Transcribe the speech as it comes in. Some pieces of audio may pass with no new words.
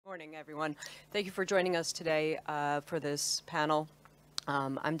Morning, everyone. Thank you for joining us today for this panel.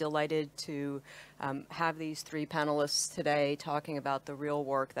 I'm delighted to have these three panelists today talking about the real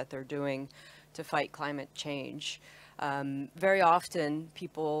work that they're doing to fight climate change. Very often,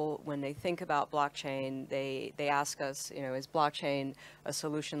 people, when they think about blockchain, they ask us, is blockchain a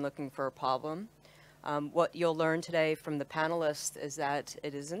solution looking for a problem? What you'll learn today from the panelists is that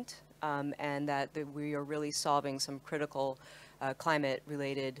it isn't, and that we are really solving some critical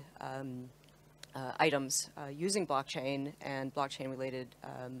climate-related items using blockchain and blockchain-related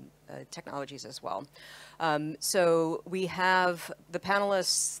technologies as well. So we have the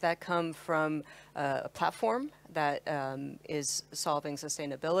panelists that come from a platform that is solving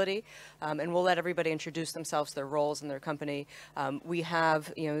sustainability, and we'll let everybody introduce themselves, their roles, and their company. We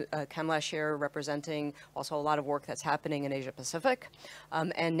have, Kamlesh here representing also a lot of work that's happening in Asia Pacific,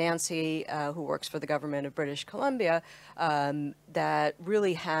 and Nancy, who works for the government of British Columbia, that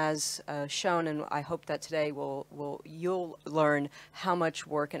really has shown, and I hope that today you'll learn how much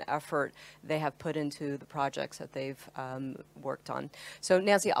work and effort they have put into the projects that they've worked on. So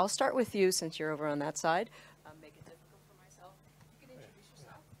Nancy, I'll start with you since you're over on that side. Make it difficult for myself. You can introduce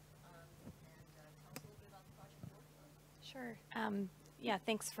yourself and tell us a little bit about the project you're working on. Sure. Yeah,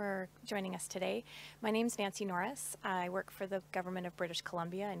 thanks for joining us today. My name's Nancy Norris. I work for the government of British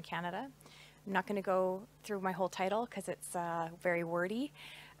Columbia in Canada. I'm not going to go through my whole title because it's very wordy.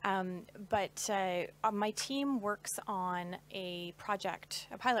 But my team works on a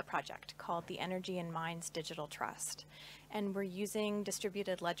pilot project called the Energy and Mines Digital Trust. And we're using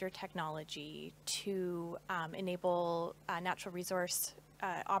distributed ledger technology to enable natural resource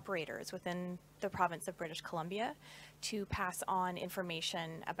operators within the province of British Columbia to pass on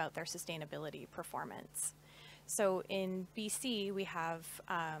information about their sustainability performance. So in BC, we have,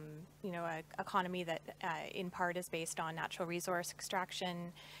 an economy that in part is based on natural resource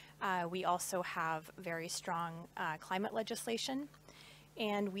extraction. We also have very strong climate legislation,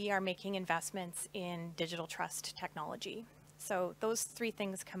 and we are making investments in digital trust technology. So those three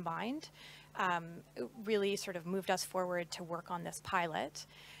things combined really sort of moved us forward to work on this pilot,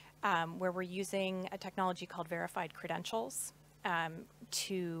 where we're using a technology called verified credentials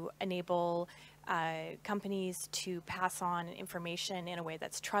to enable companies to pass on information in a way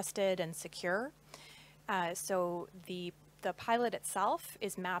that's trusted and secure. So the pilot itself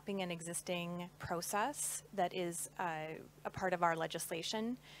is mapping an existing process that is a part of our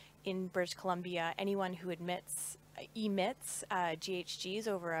legislation. In British Columbia, anyone who emits GHGs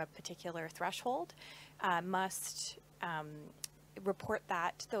over a particular threshold must report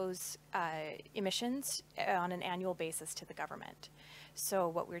those emissions on an annual basis to the government. So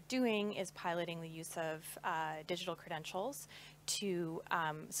what we're doing is piloting the use of digital credentials to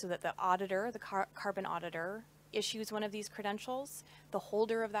so that the auditor, the carbon auditor, issues one of these credentials. The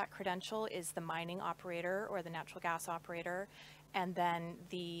holder of that credential is the mining operator or the natural gas operator, and then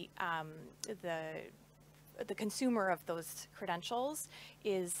the consumer of those credentials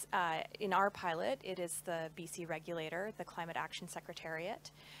is, in our pilot, it is the BC regulator, the Climate Action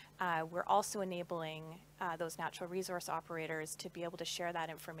Secretariat. We're also enabling those natural resource operators to be able to share that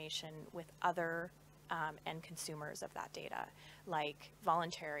information with other end consumers of that data, like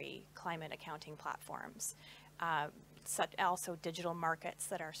voluntary climate accounting platforms, also digital markets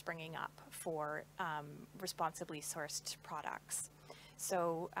that are springing up for responsibly sourced products.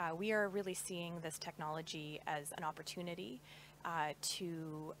 So we are really seeing this technology as an opportunity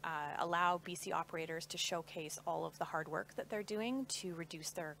to allow BC operators to showcase all of the hard work that they're doing to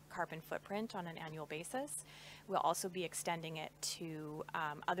reduce their carbon footprint on an annual basis. We'll also be extending it to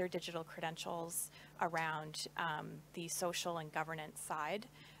other digital credentials around the social and governance side,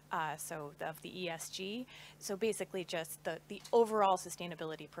 so of the ESG. So basically just the overall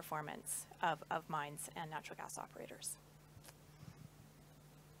sustainability performance of mines and natural gas operators.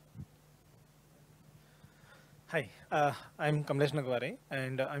 Hi, I'm Kamlesh Nagware,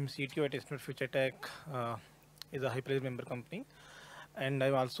 and I'm CTO at Estimate Future Tech, is a Hyperledger member company. And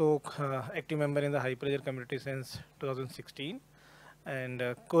I'm also active member in the Hyperledger community since 2016,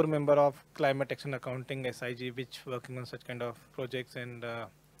 and core member of Climate Action Accounting SIG, which working on such kind of projects and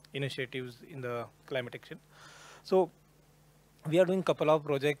initiatives in the climate action. So we are doing a couple of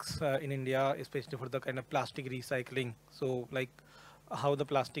projects in India, especially for the kind of plastic recycling. So like how the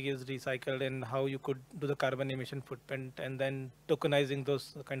plastic is recycled and how you could do the carbon emission footprint, and then tokenizing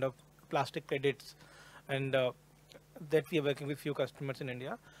those kind of plastic credits, and that we are working with few customers in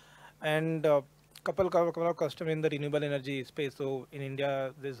India, and couple of customers in the renewable energy space. So in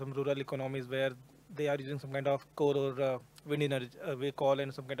India, there's some rural economies where they are using some kind of coal or wind energy, we call,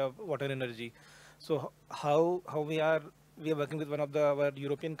 and some kind of water energy. So how we are we are working with one of our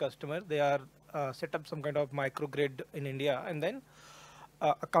European customers. They are set up some kind of microgrid in India, and then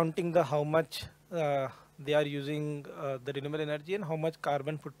accounting the how much they are using the renewable energy and how much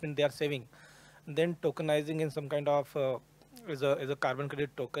carbon footprint they are saving. And then tokenizing in some kind of is a carbon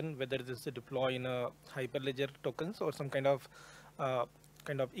credit token, whether it is deploy in a Hyperledger tokens or some kind of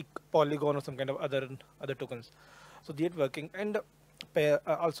Polygon or some kind of other tokens. So they are working, and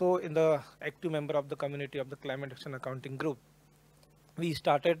also in the active member of the community of the climate action accounting group. We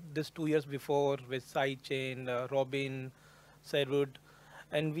started this 2 years before with sidechain, Robin, Sherwood,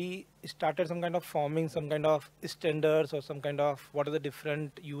 and we started some kind of forming some kind of standards or some kind of what are the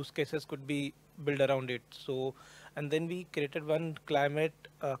different use cases could be built around it. So, and then we created one climate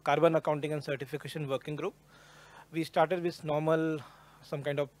carbon accounting and certification working group. We started with normal some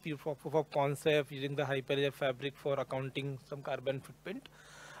kind of proof of concept using the Hyperledger fabric for accounting some carbon footprint,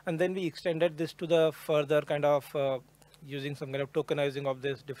 and then we extended this to the further kind of using some kind of tokenizing of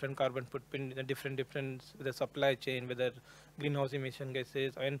this different carbon footprint in a different with the supply chain, whether greenhouse emission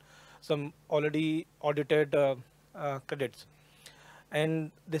gases and some already audited credits.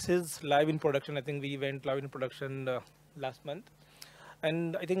 And this is live in production. I think we went live in production last month.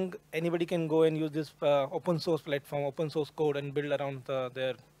 And I think anybody can go and use this open source platform, open source code, and build around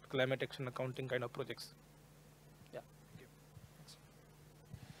their climate action accounting kind of projects. Yeah. Thank you.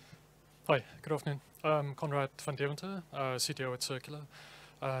 Hi, good afternoon. I'm Coenraad van Deventer, CTO at Circulor,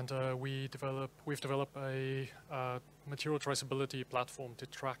 and we've developed a material traceability platform to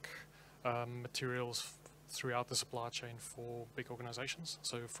track materials throughout the supply chain for big organizations.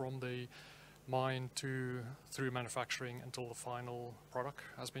 So from the mine through manufacturing until the final product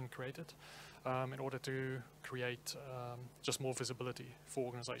has been created, in order to create just more visibility for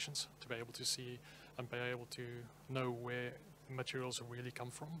organizations to be able to see and be able to know where materials really come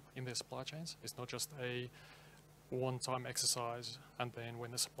from in their supply chains. It's not just a one-time exercise and then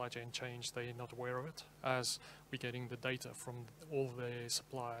when the supply chain changes they're not aware of it. As we're getting the data from all the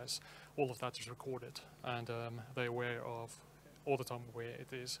suppliers, all of that is recorded and they're aware of all the time where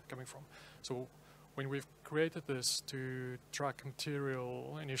it is coming from. So when we've created this to track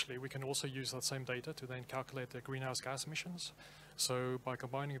material initially, we can also use that same data to then calculate the greenhouse gas emissions. So by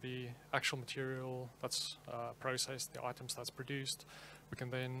combining the actual material that's processed, the items that's produced, we can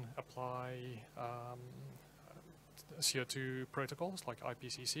then apply CO2 protocols like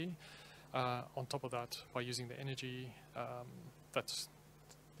IPCC. On top of that, by using the energy, that's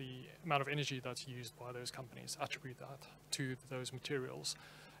the amount of energy that's used by those companies, attribute that to those materials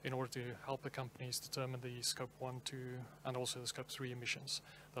in order to help the companies determine the scope 1, 2, and also the scope 3 emissions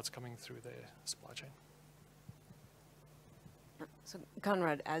that's coming through their supply chain. So,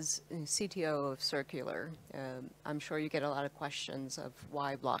 Coenraad, as CTO of Circulor, I'm sure you get a lot of questions of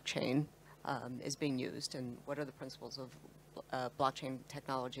why blockchain is being used and what are the principles of blockchain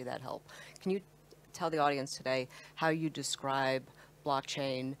technology that help. Can you tell the audience today how you describe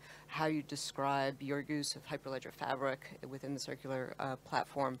blockchain, how you describe your use of Hyperledger Fabric within the Circulor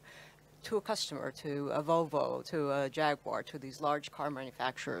platform to a customer, to a Volvo, to a Jaguar, to these large car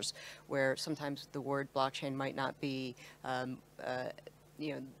manufacturers, where sometimes the word blockchain might not be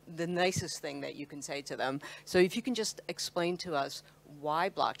the nicest thing that you can say to them. So if you can just explain to us why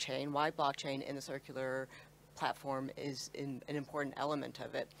blockchain in the Circulor platform is an important element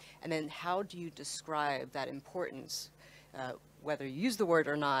of it, and then how do you describe that importance, whether you use the word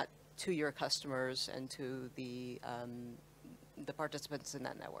or not, to your customers and to the participants in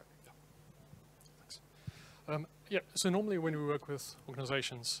that network? Yeah, so normally when we work with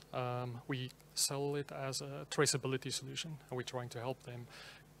organizations, we sell it as a traceability solution, and we're trying to help them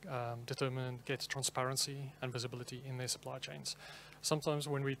get transparency and visibility in their supply chains. Sometimes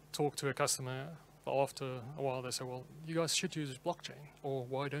when we talk to a customer, after a while they say, well, you guys should use blockchain, or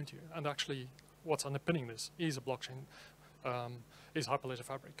why don't you? And actually what's underpinning this is a blockchain, is Hyperledger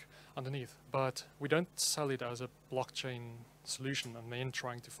Fabric underneath. But we don't sell it as a blockchain solution and then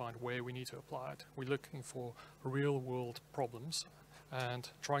trying to find where we need to apply it. We're looking for real world problems and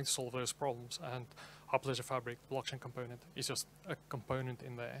trying to solve those problems, and Hyperledger Fabric, the blockchain component, is just a component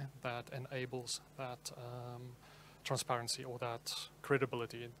in there that enables that transparency or that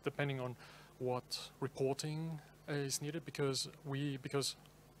credibility, depending on what reporting is needed, because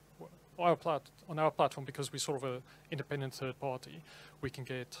on our platform, because we're sort of an independent third party, we can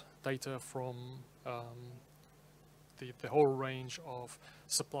get data from the whole range of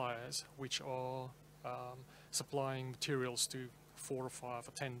suppliers which are supplying materials to 4 or 5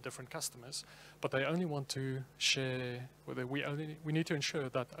 or 10 different customers, but they only want to share, we need to ensure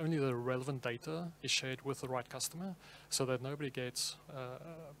that only the relevant data is shared with the right customer, so that nobody gets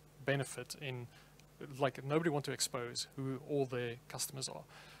benefit in like nobody want to expose who all their customers are.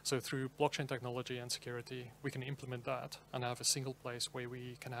 So through blockchain technology and security, we can implement that and have a single place where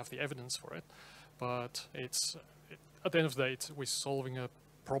we can have the evidence for it. But at the end of the day, we're solving a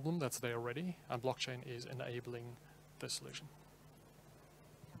problem that's there already, and blockchain is enabling the solution.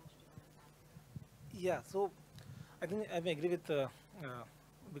 Yeah, so I think I agree with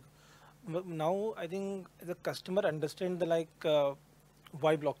now I think the customer understand the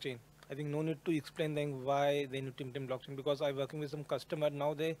why blockchain. I think no need to explain them why they need to implement blockchain, because I'm working with some customer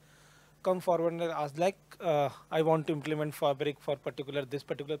now. They come forward and ask I want to implement Fabric for this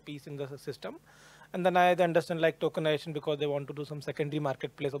particular piece in the system, and then I understand tokenization, because they want to do some secondary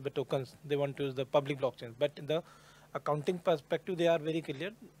marketplace of the tokens. They want to use the public blockchain, but in the accounting perspective, they are very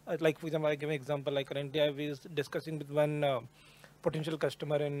clear. Like for example, I give an example. Like currently, I was discussing with one potential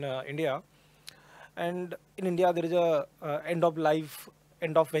customer in India, and in India there is a end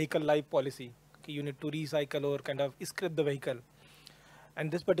of vehicle life policy. Okay, you need to recycle or kind of scrap the vehicle,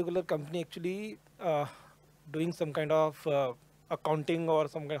 and this particular company actually doing some kind of accounting or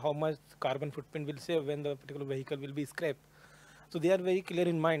some kind of how much carbon footprint will save when the particular vehicle will be scrapped. So they are very clear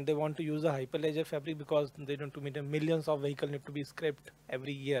in mind. They want to use a Hyperledger Fabric because they don't to meet millions of vehicles need to be scrapped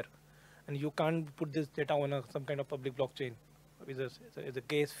every year, and you can't put this data on some kind of public blockchain with a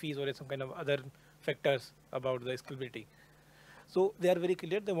gas fees or some kind of other factors about the scalability. So they are very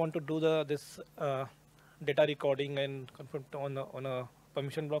clear. They want to do this data recording and confirm on a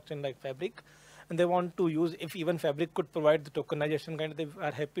permission blockchain like Fabric, and they want to use, if even Fabric could provide the tokenization kind, they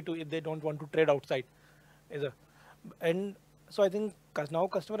are happy to if they don't want to trade outside. And so I think now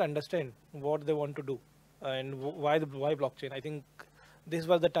customer understand what they want to do and why blockchain. I think this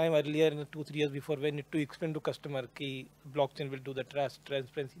was the time earlier in 2-3 years before when need to explain to customer key blockchain will do the trust,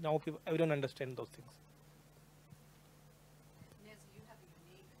 transparency. Now everyone understand those things. Nancy, you have a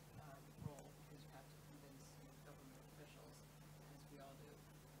unique role because you have to convince government officials, as we all do.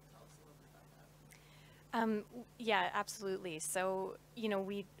 Tell us a little bit about that. Yeah, absolutely. So,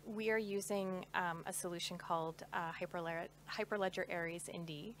 we are using a solution called Hyperledger Aries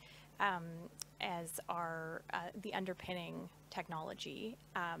ND as our the underpinning technology.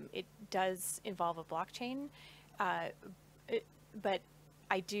 It does involve a blockchain, but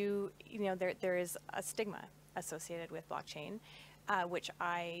I do, there is a stigma associated with blockchain, which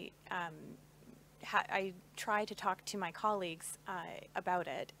I try to talk to my colleagues about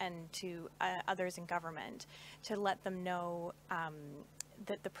it and to others in government to let them know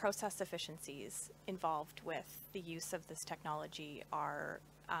that the process efficiencies involved with the use of this technology are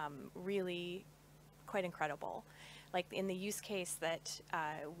really quite incredible. Like in the use case that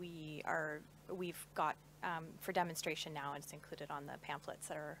we've got for demonstration now, and it's included on the pamphlets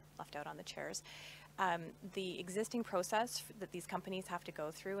that are left out on the chairs. The existing process that these companies have to go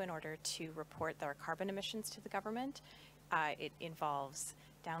through in order to report their carbon emissions to the government, it involves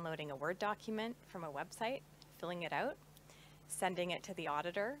downloading a Word document from a website, filling it out, sending it to the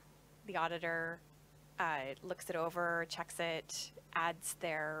auditor. The auditor looks it over, checks it, adds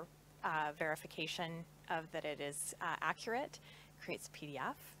their verification of that it is accurate, creates a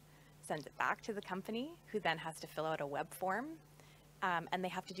PDF, sends it back to the company, who then has to fill out a web form. And they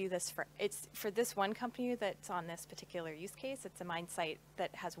have to do this for this one company that's on this particular use case. It's a mine site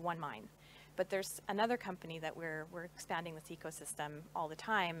that has one mine, but there's another company that we're expanding this ecosystem all the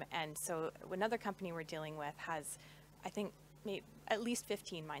time. And so another company we're dealing with has, I think, maybe at least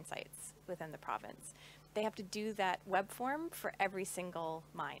 15 mine sites within the province. They have to do that web form for every single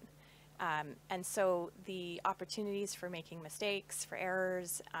mine. And so the opportunities for making mistakes, for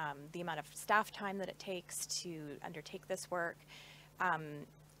errors, the amount of staff time that it takes to undertake this work,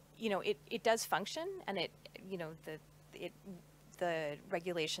 it does function, and the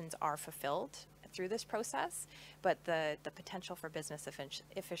regulations are fulfilled through this process, but the potential for business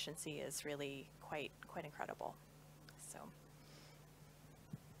efficiency is really quite incredible. So.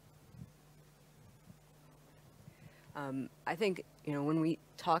 I think, when we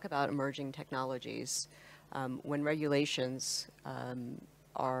talk about emerging technologies, when regulations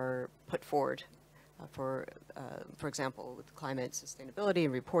are put forward for example, with climate sustainability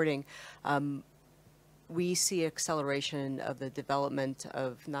and reporting, we see acceleration of the development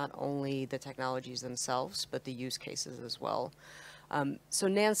of not only the technologies themselves, but the use cases as well. So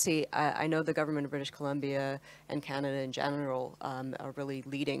Nancy, I know the government of British Columbia and Canada in general are really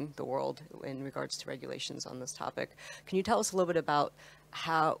leading the world in regards to regulations on this topic. Can you tell us a little bit about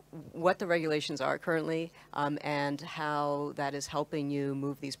what the regulations are currently and how that is helping you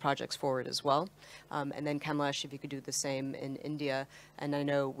move these projects forward as well? And then Kamlesh, if you could do the same in India. And I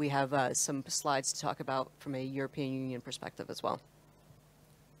know we have some slides to talk about from a European Union perspective as well.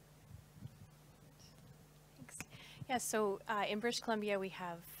 Yeah, so in British Columbia, we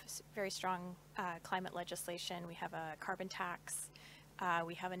have very strong climate legislation. We have a carbon tax.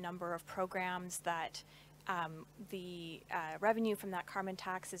 We have a number of programs that the revenue from that carbon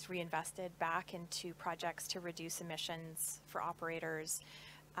tax is reinvested back into projects to reduce emissions for operators.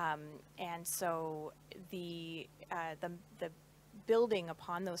 And so the building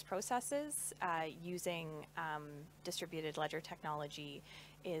upon those processes using distributed ledger technology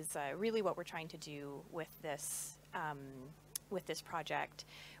is really what we're trying to do with this project.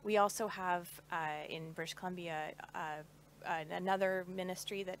 We also have in British Columbia another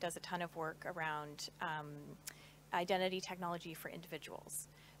ministry that does a ton of work around identity technology for individuals.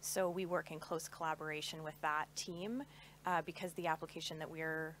 So we work in close collaboration with that team because the application that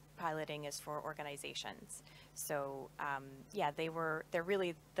we're piloting is for organizations. So yeah, they're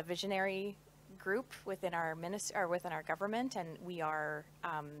really the visionary group within our within our government, and we are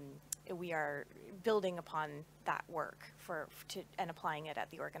building upon that work and applying it at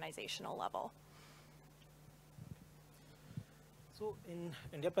the organizational level. So in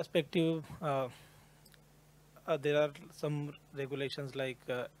India perspective, there are some regulations like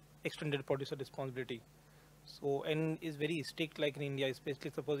extended producer responsibility. So, and is very strict like in India,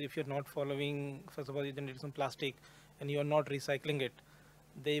 especially suppose if you're not following, for suppose you generate some plastic and you're not recycling it,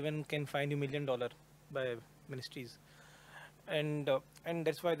 they even can fine you $1 million by ministries. And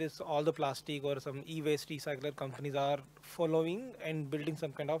that's why this all the plastic or some e-waste recycler companies are following and building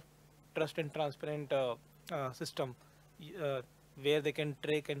some kind of trust and transparent system where they can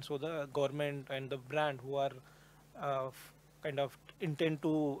track and show the government and the brand who are kind of intend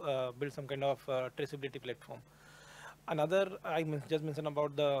to build some kind of traceability platform. Another I just mentioned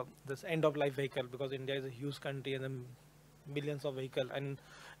about this end of life vehicle, because India is a huge country and then millions of vehicles and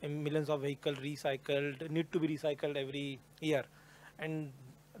millions of vehicles recycled need to be recycled every year, and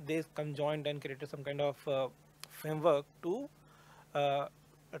they conjoined and created some kind of framework to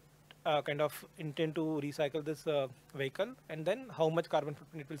kind of intend to recycle this vehicle, and then how much carbon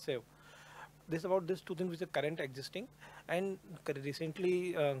footprint it will save. This about these two things which are current existing, and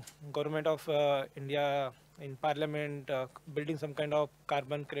recently government of India in Parliament building some kind of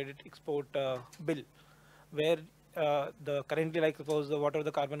carbon credit export bill, where the currently like suppose whatever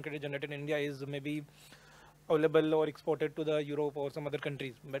the carbon credit generated in India is maybe available or exported to the Europe or some other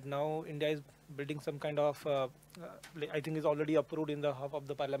countries, but now India is building some kind of I think is already approved in the half of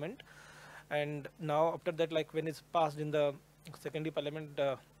the Parliament, and now after that, like when it's passed in the secondary Parliament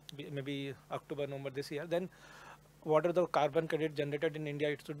maybe October, November this year, then what are the carbon credit generated in India,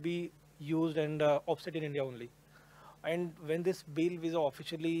 it should be used and offset in India only. And when this bill is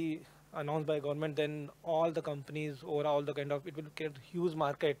officially announced by government, then all the companies or all the kind of, it will create huge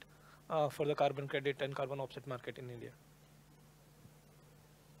market for the carbon credit and carbon offset market in India.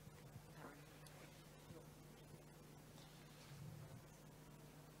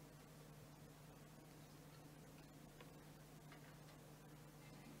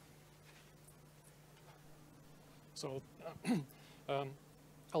 So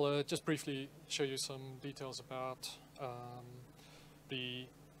I'll just briefly show you some details about the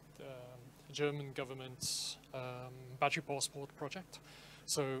German government's battery passport project.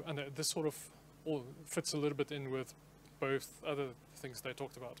 So, and this sort of all fits a little bit in with both other things they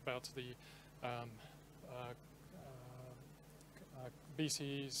talked about the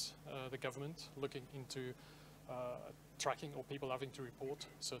BC's, the government looking into tracking or people having to report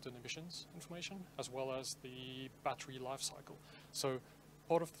certain emissions information, as well as the battery life cycle. So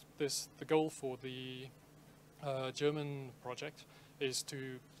part of this, the goal for the German project is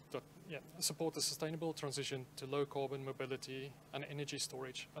to support the sustainable transition to low carbon mobility and energy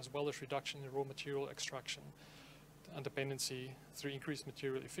storage, as well as reduction in raw material extraction and dependency through increased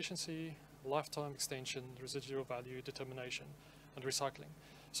material efficiency, lifetime extension, residual value determination, and recycling.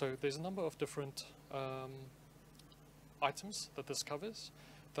 So there's a number of different items that this covers.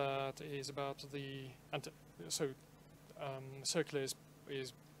 That is about the, and so Circulor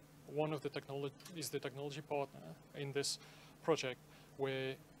is one of the technology partner in this project,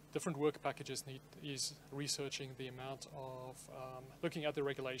 where different work packages is researching the amount of, looking at the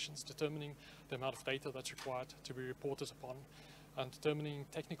regulations, determining the amount of data that's required to be reported upon, and determining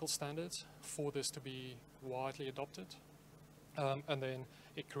technical standards for this to be widely adopted, and then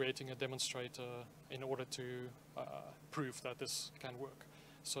creating a demonstrator in order to prove that this can work.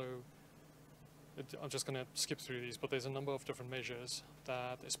 So I'm just going to skip through these, but there's a number of different measures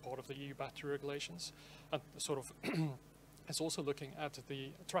that is part of the EU battery regulations, and sort of it's also looking at the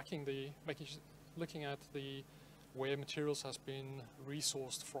tracking the looking at the where materials has been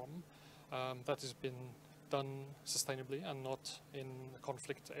resourced from, that has been done sustainably and not in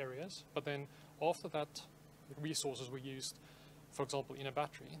conflict areas. But then after that resources we used, for example, in a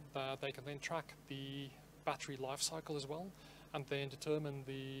battery, that they can then track the battery life cycle as well, and then determine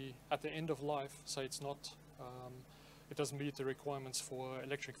at the end of life, say it's not, it doesn't meet the requirements for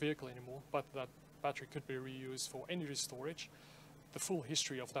electric vehicle anymore, but that battery could be reused for energy storage. The full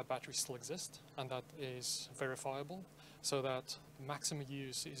history of that battery still exists, and that is verifiable, so that maximum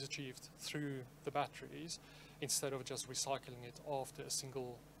use is achieved through the batteries instead of just recycling it after a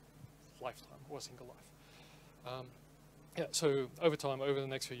single lifetime or a single life. Yeah, so over time, over the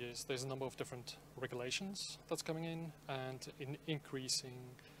next few years, there's a number of different regulations that's coming in and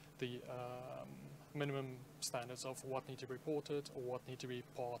increasing the minimum standards of what need to be reported or what need to be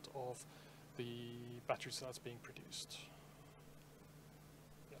part of the batteries that's being produced.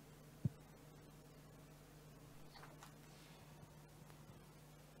 Yeah.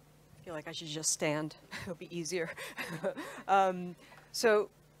 I feel like I should just stand. It'll be easier. And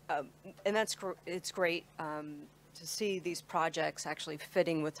it's great to see these projects actually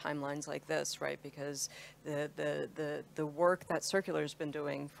fitting with timelines like this, right? Because the work that Circulor has been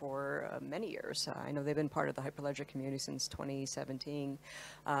doing for many years, I know they've been part of the Hyperledger community since 2017,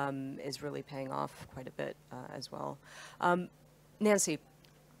 is really paying off quite a bit as well. Nancy,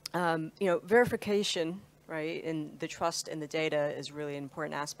 verification, right, and the trust in the data is really an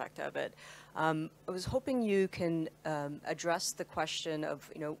important aspect of it. I was hoping you can address the question of,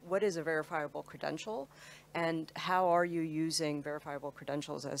 what is a verifiable credential, and how are you using verifiable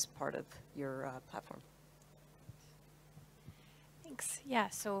credentials as part of your platform? Thanks. Yeah,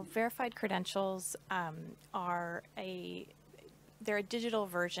 so verified credentials they're a digital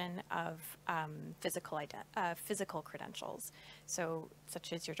version of physical credentials, so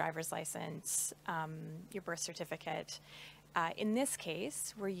such as your driver's license, your birth certificate. In this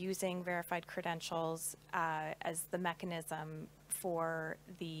case, we're using verified credentials as the mechanism for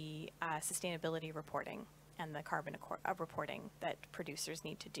the sustainability reporting and the carbon reporting that producers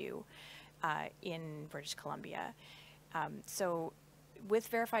need to do in British Columbia. So with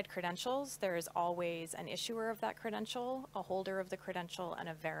verified credentials, there is always an issuer of that credential, a holder of the credential, and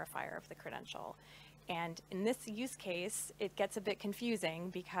a verifier of the credential. And in this use case, it gets a bit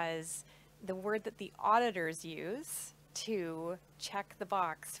confusing because the word that the auditors use to check the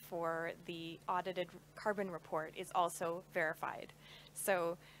box for the audited carbon report is also verified.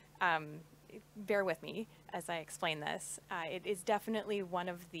 So bear with me as I explain this. It is definitely one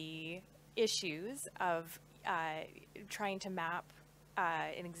of the issues of trying to map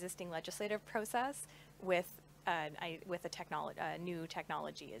an existing legislative process with a new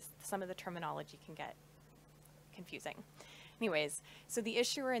technology. Is some of the terminology can get confusing. Anyways, so the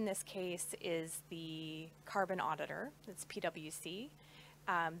issuer in this case is the carbon auditor, that's PwC.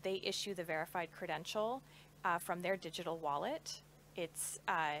 They issue the verified credential from their digital wallet. It's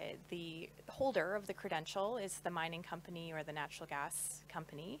the holder of the credential is the mining company or the natural gas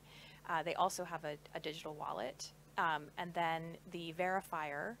company. They also have a digital wallet. And then the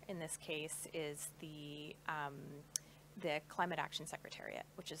verifier in this case is the Climate Action Secretariat,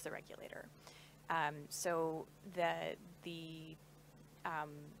 which is the regulator. So the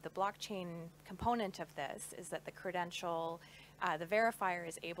blockchain component of this is that the credential, the verifier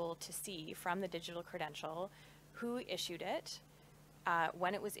is able to see from the digital credential who issued it,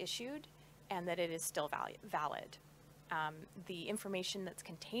 when it was issued, and that it is still valid. The information that's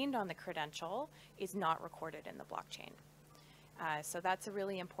contained on the credential is not recorded in the blockchain. So that's a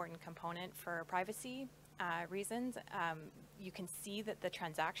really important component for privacy reasons. You can see that the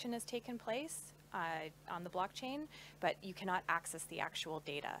transaction has taken place on the blockchain, but you cannot access the actual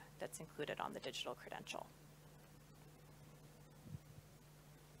data that's included on the digital credential.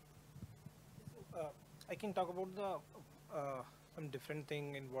 I can talk about the some different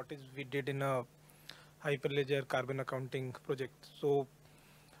thing in what is we did in a Hyperledger carbon accounting project. So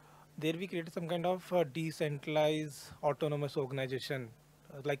there we created some kind of decentralized autonomous organization.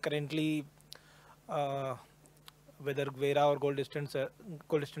 Like currently, whether Vera or Gold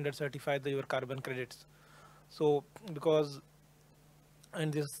Standard certify your carbon credits. So because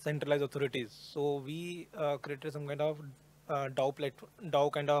and these centralized authorities, so we created some kind of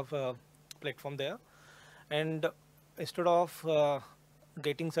DAO kind of platform there, and instead of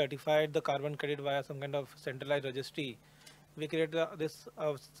getting certified the carbon credit via some kind of centralized registry, we created this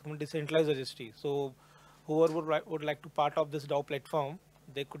some decentralized registry. So whoever would like to part of this DAO platform,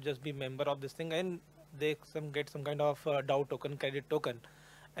 they could just be member of this thing, and they get some kind of DAO token, credit token.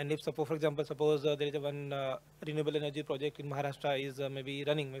 And if suppose, for example, there is one renewable energy project in Maharashtra is maybe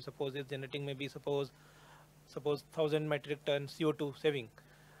running, suppose it's generating maybe suppose 1,000 metric ton CO2 saving.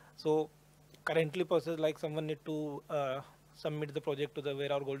 So currently process like someone need to submit the project to the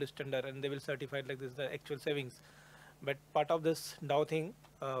where our gold standard, and they will certify like this the actual savings. But part of this DAO thing,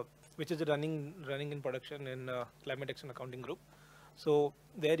 which is running in production in Climate Action Accounting Group. So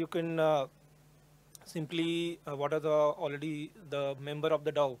there you can simply what are the already the member of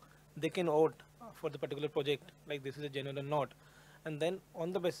the DAO, they can vote for the particular project like this is a genuine or not, and then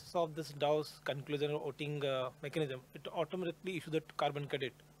on the basis of this DAO's conclusion or voting mechanism, it automatically issues the carbon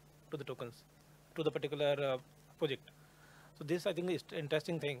credit to the tokens to the particular project. So this I think is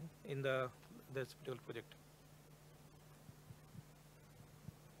interesting thing in this particular project.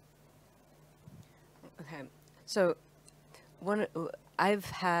 Okay, so I've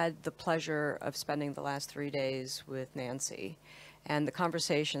had the pleasure of spending the last 3 days with Nancy, and the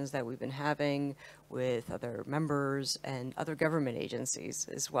conversations that we've been having with other members and other government agencies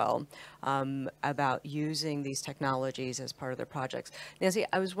as well about using these technologies as part of their projects. Nancy,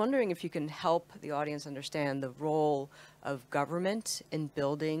 I was wondering if you can help the audience understand the role of government in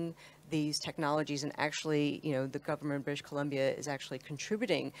building these technologies, and actually, you know, the government of British Columbia is actually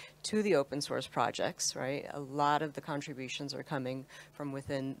contributing to the open source projects, right? A lot of the contributions are coming from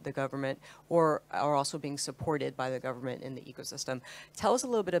within the government or are also being supported by the government in the ecosystem. Tell us a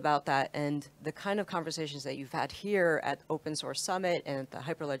little bit about that and the kind of conversations that you've had here at Open Source Summit and at the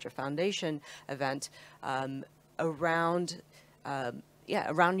Hyperledger Foundation event around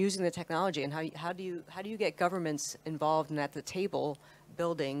around using the technology, and how do you get governments involved and at the table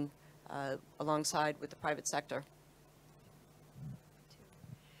building alongside with the private sector?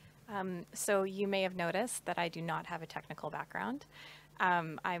 So you may have noticed that I do not have a technical background.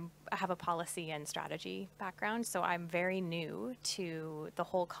 I have a policy and strategy background, so I'm very new to the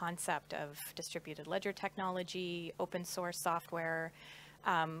whole concept of distributed ledger technology, open source software,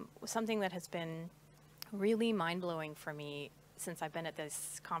 something that has been really mind-blowing for me since I've been at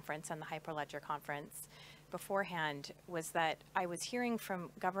this conference and the Hyperledger conference beforehand, was that I was hearing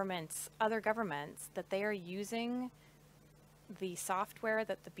from governments, other governments, that they are using the software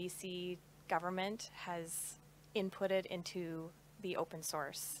that the BC government has inputted into the open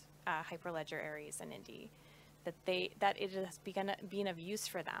source Hyperledger Aries and Indy, that it has been of use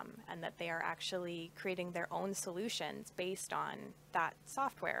for them, and that they are actually creating their own solutions based on that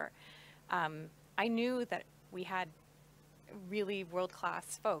software. I knew that we had really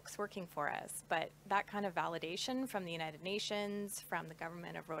world-class folks working for us, but that kind of validation from the United Nations, from the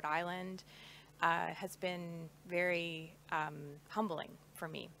government of Rhode Island, has been very humbling for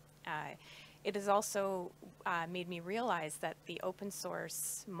me. It has also made me realize that the open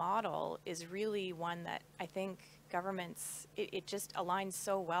source model is really one that I think governments, it just aligns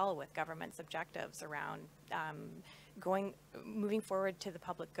so well with governments' objectives around moving forward to the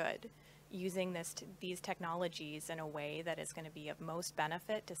public good, using these technologies in a way that is going to be of most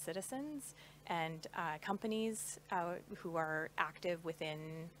benefit to citizens and companies who are active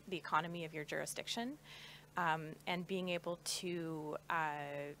within the economy of your jurisdiction, and being able to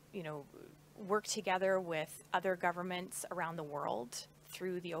work together with other governments around the world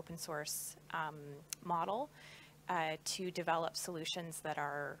through the open source model to develop solutions that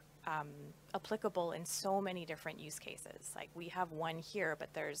are applicable in so many different use cases. Like, we have one here,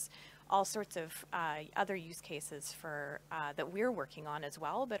 but there's all sorts of other use cases for that we're working on as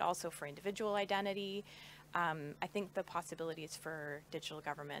well, but also for individual identity. I think the possibilities for digital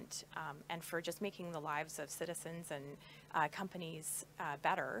government and for just making the lives of citizens and companies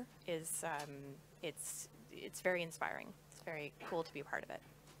better is it's very inspiring. It's very cool to be a part of it.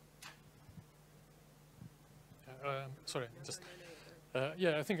 Sorry, just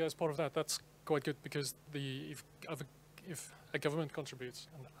yeah, I think as part of that, that's quite good, because if a government contributes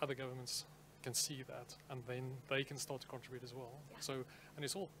and other governments can see that, and then they can start to contribute as well. Yeah. So, and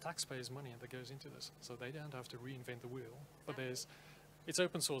it's all taxpayers' money that goes into this, so they don't have to reinvent the wheel. But it's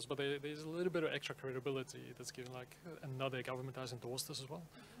open source, but there's a little bit of extra credibility that's given, like another government has endorsed this as well.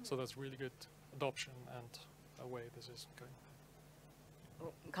 Mm-hmm. So that's really good adoption and a way this is going.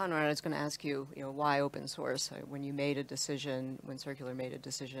 Well, Coenraad, I was going to ask you, why open source? When you made a decision, when Circulor made a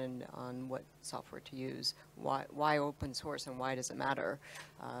decision on what software to use, why open source, and why does it matter?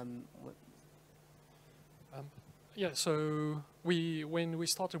 Yeah, so when we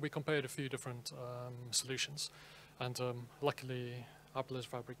started, we compared a few different solutions, and luckily Hyperledger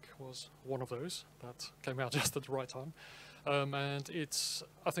Fabric was one of those that came out just at the right time. And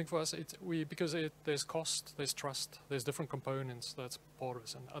I think for us, because there's cost, there's trust, there's different components that's part of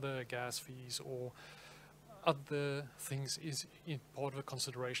it, and other gas fees or other things is part of a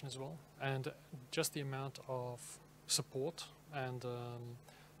consideration as well. And just the amount of support and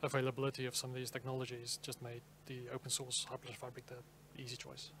availability of some of these technologies just made the open source Hyperledger Fabric the easy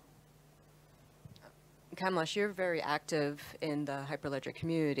choice. Kamlesh, you're very active in the Hyperledger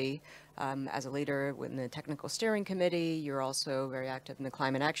community as a leader within the technical steering committee. You're also very active in the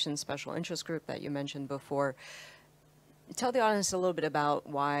climate action special interest group that you mentioned before. Tell the audience a little bit about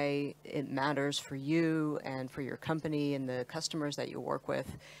why it matters for you and for your company and the customers that you work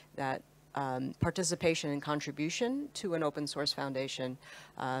with that participation and contribution to an open source foundation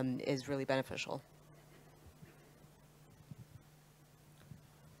is really beneficial.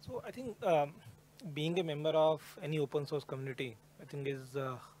 So I think being a member of any open source community, I think is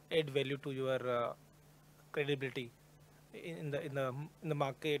add value to your credibility in the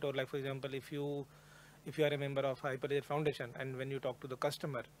market, or like for example, if you are a member of Hyperledger Foundation and when you talk to the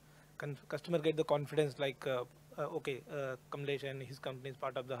customer get the confidence like okay, Kamlesh and his company is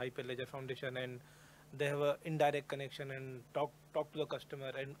part of the Hyperledger Foundation and they have an indirect connection and talk to the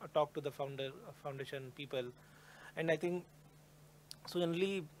customer and talk to the foundation people. And I think so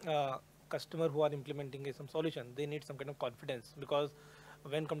generally customer who are implementing some solution, they need some kind of confidence, because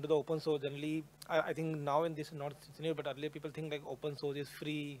when come to the open source, generally I think now in this not scenario, but earlier people think like open source is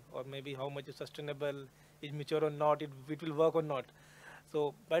free, or maybe how much is sustainable, is mature or not, it will work or not.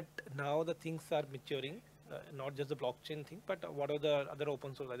 So but now the things are maturing, not just the blockchain thing, but what are the other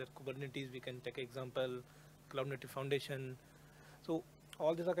open source, other Kubernetes, we can take example, Cloud Native Foundation. So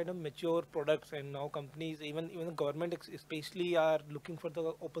all these are kind of mature products, and now companies, even the government especially, are looking for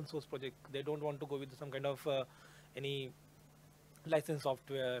the open source project. They don't want to go with some kind of any licensed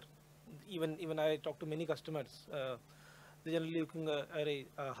software. Even I talk to many customers, they generally looking at a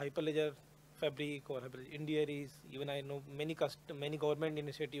Hyperledger Fabric or Hyperledger Indiaries. Even I know many government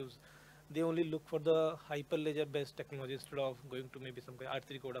initiatives, they only look for the Hyperledger based technology instead of going to maybe some kind of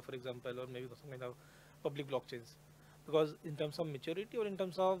R3 Coda, for example, or maybe some kind of public blockchains. Because in terms of maturity, or in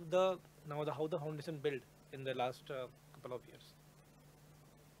terms of how the foundation built in the last couple of years.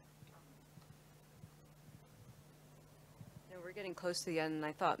 Now we're getting close to the end, and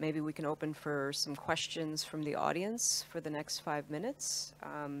I thought maybe we can open for some questions from the audience for the next 5 minutes.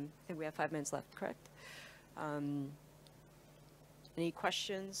 I think we have 5 minutes left, correct? Any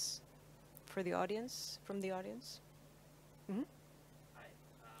questions for the audience, from the audience? Mm-hmm. Hi.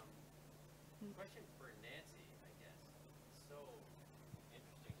 Question for Nancy, I guess. It's so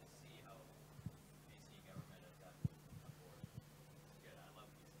interesting to see how BC government has gotten on board. It's good. I love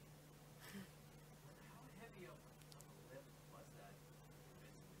BC. How heavy of a lift was that?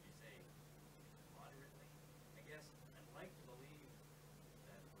 Would you say moderately? I guess I'd like to believe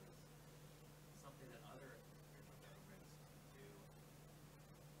that was something that other regional governments do.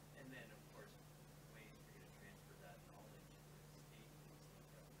 And then, of course, ways for you to transfer that knowledge to state and local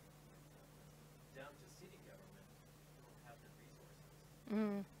government. Down to city government, you don't have the resources.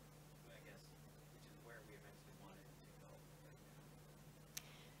 Mm. I guess, which is where we eventually wanted to go right now.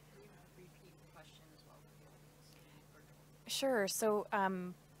 Repeat the question as well for the audience. Sure. So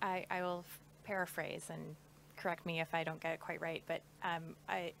I will paraphrase and correct me if I don't get it quite right, but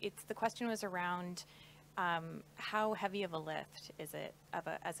the question was around how heavy of a lift is it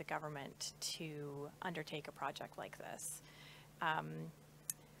as a government to undertake a project like this?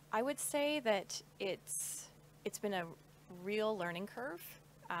 I would say that it's been a real learning curve.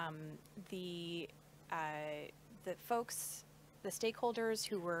 The folks, the stakeholders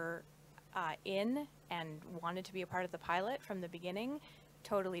who were in and wanted to be a part of the pilot from the beginning,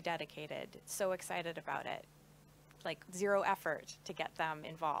 totally dedicated, so excited about it. Like zero effort to get them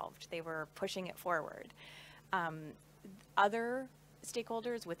involved. They were pushing it forward. Other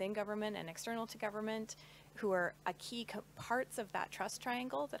stakeholders within government and external to government who are a key parts of that trust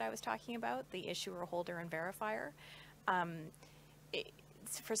triangle that I was talking about, the issuer, holder, and verifier.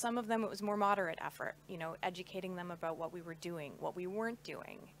 For some of them, it was more moderate effort, educating them about what we were doing, what we weren't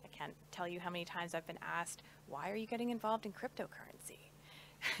doing. I can't tell you how many times I've been asked, why are you getting involved in cryptocurrency?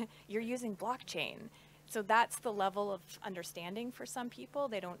 You're using blockchain. So that's the level of understanding for some people.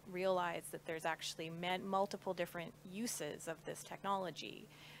 They don't realize that there's actually multiple different uses of this technology.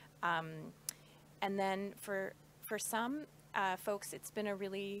 And then for some folks, it's been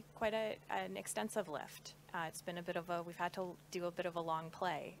quite an extensive lift. It's been we've had to do a bit of a long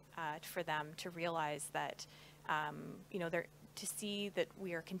play for them to realize that, to see that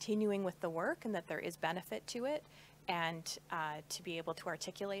we are continuing with the work and that there is benefit to it, and to be able to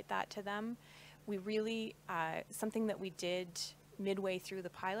articulate that to them. We really, something that we did midway through the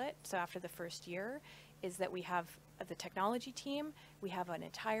pilot, so after the first year, is that we have the technology team, we have an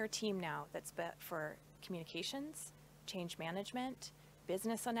entire team now that's for communications, change management,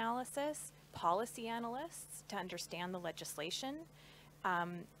 business analysis, policy analysts to understand the legislation,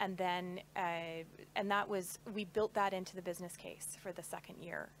 And then, and that was, we built that into the business case for the second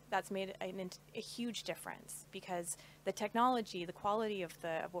year. That's made a huge difference because the technology, the quality of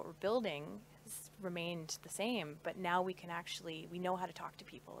what we're building has remained the same, but now we can actually, we know how to talk to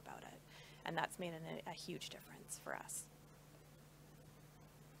people about it. And that's made a huge difference for us.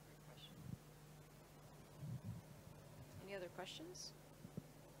 Any other questions?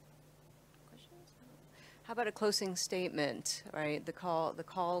 How about a closing statement, right? The call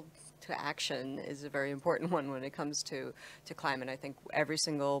to action is a very important one when it comes to climate. I think every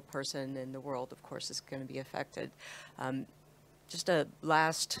single person in the world, of course, is going to be affected. Just a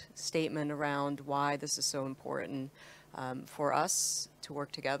last statement around why this is so important for us to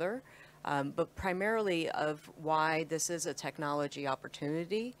work together, but primarily of why this is a technology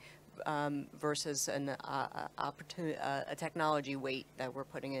opportunity versus a technology weight that we're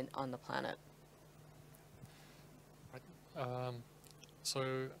putting in on the planet.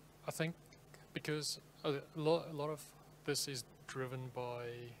 So I think because a lot of this is driven by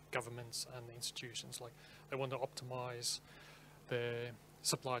governments and institutions, like they want to optimize their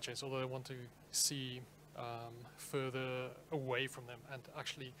supply chains, or they want to see further away from them, and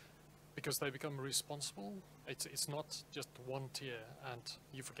actually because they become responsible, it's not just one tier and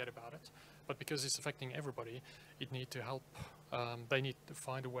you forget about it, but because it's affecting everybody, it need to help. They need to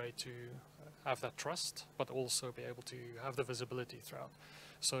find a way to have that trust, but also be able to have the visibility throughout.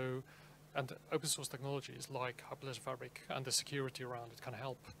 So, and open source technologies like Hyperledger Fabric and the security around it can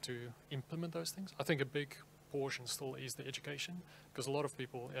help to implement those things. I think a big portion still is the education, because a lot of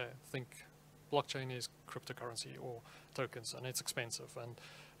people think blockchain is cryptocurrency or tokens, and it's expensive, and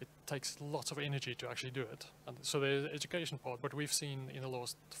it takes lots of energy to actually do it. And so there's the education part, but we've seen in the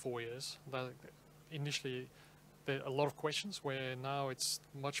last 4 years that initially there are a lot of questions, where now it's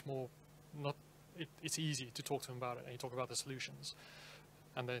much more it's easy to talk to them about it, and you talk about the solutions.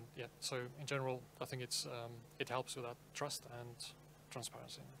 And then, yeah, so in general, I think it helps with that trust and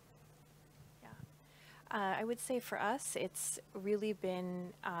transparency. Yeah. I would say for us, it's really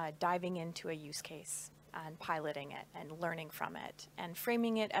been diving into a use case and piloting it and learning from it and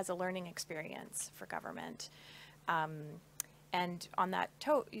framing it as a learning experience for government. And on that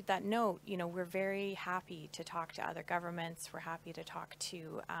note, you know, we're very happy to talk to other governments. We're happy to talk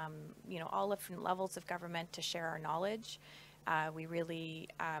to, you know, all different levels of government to share our knowledge. We really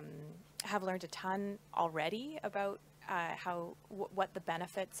have learned a ton already about what the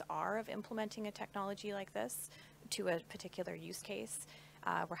benefits are of implementing a technology like this to a particular use case.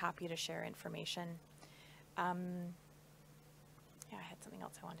 We're happy to share information. Yeah, I had something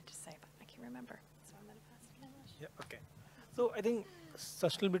else I wanted to say, but I can't remember. So I'm going to pass to Kamlesh. Yeah, okay. So I think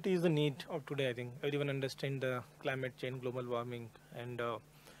sustainability is the need of today. I think everyone understands the climate change, global warming, and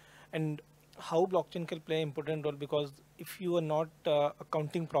how blockchain can play an important role, because if you are not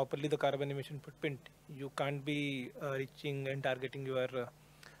accounting properly the carbon emission footprint, you can't be reaching and targeting your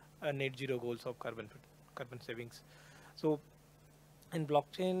net zero goals of carbon savings. So in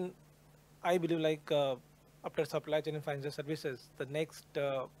blockchain, I believe like after supply chain and financial services, the next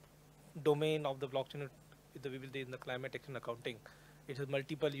domain of the blockchain will be in the climate action accounting. It has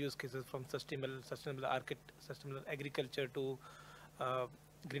multiple use cases, from sustainable agriculture to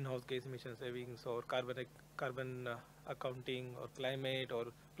greenhouse gas emission savings, or carbon accounting, or climate, or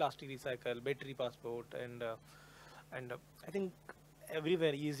plastic recycle, battery passport, and I think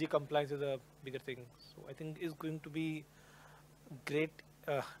everywhere easy compliance is a bigger thing. So I think it's going to be great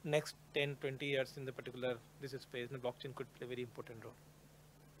next 10-20 years in the particular this space, and blockchain could play a very important role.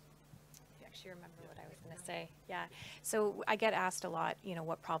 Actually remember what I was going to say. Yeah. So I get asked a lot, you know,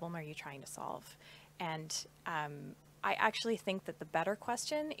 what problem are you trying to solve? And I actually think that the better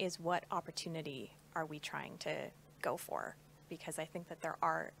question is, what opportunity are we trying to go for? Because I think that there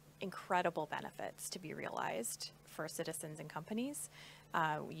are incredible benefits to be realized for citizens and companies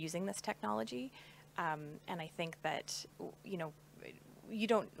using this technology. And I think that, you know,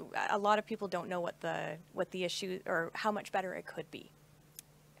 a lot of people don't know what the issue or how much better it could be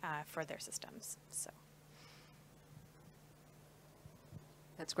for their systems. So.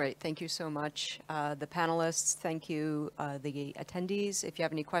 That's great. Thank you so much. The panelists, thank you. The attendees, if you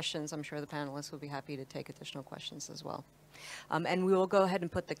have any questions, I'm sure the panelists will be happy to take additional questions as well. And we will go ahead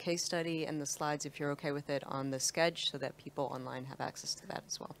and put the case study and the slides, if you're okay with it, on the Sketch so that people online have access to that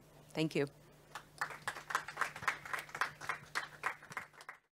as well. Thank you.